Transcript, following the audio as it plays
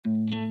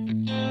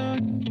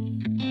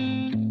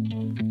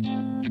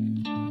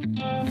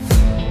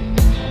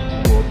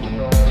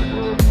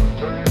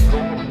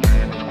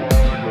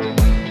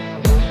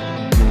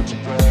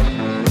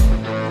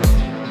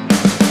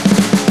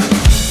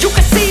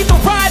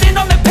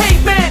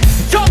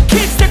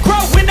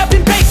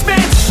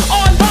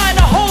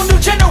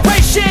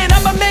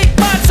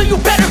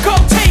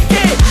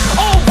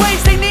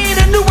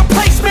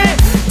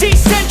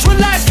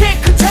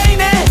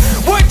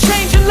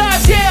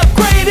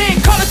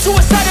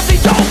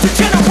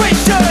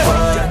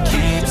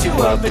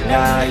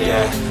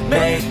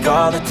make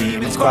all the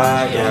demons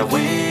quiet. Yeah,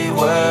 we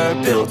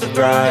were built to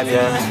thrive,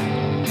 yeah.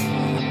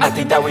 I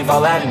think that we've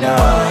all had enough.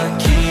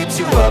 What keeps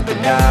you up at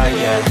night,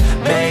 yeah.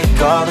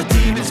 Make all the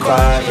demons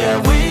quiet, yeah.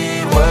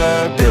 We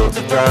were built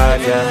to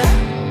thrive, yeah.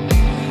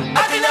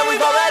 I think that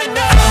we've all had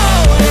enough.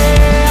 Oh,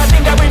 yeah, I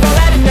think that we've all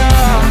had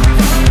enough.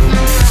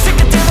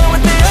 Sick of dealing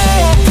with the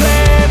old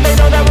plan. They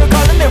know that we're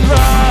calling it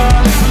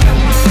wrong.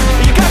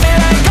 You got me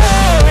like,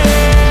 oh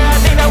yeah, I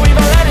think that we've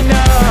all had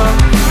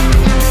enough.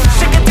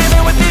 Sick of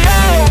dealing with the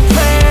old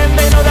plan.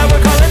 They know that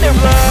we're calling it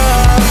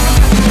wrong.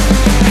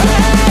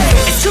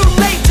 Hey, it's too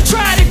late to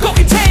try to go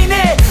contain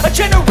it. A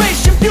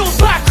generation fueled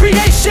by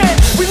creation.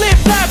 We live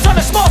lives on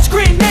a small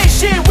screen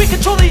nation. We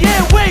control the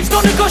airwaves,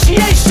 no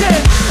negotiation.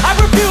 I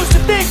refuse to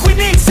think we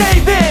need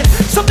saving.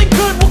 Something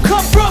good will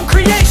come from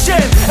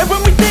creation. And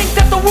when we think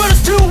that the world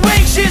is too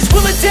anxious,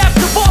 we'll adapt,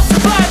 evolve,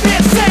 survive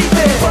and save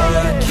it.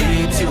 What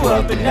keeps you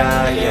up at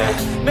night, yeah.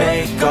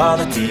 Make all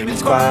the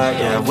demons quiet,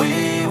 yeah.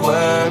 We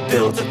were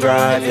built to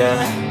thrive, yeah.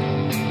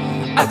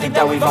 I think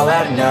that we've all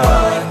had enough.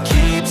 What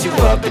keeps you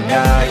up at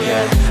night,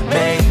 yeah.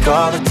 Make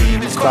all the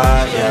demons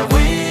quiet, yeah.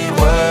 We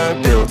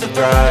were built to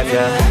thrive,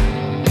 yeah.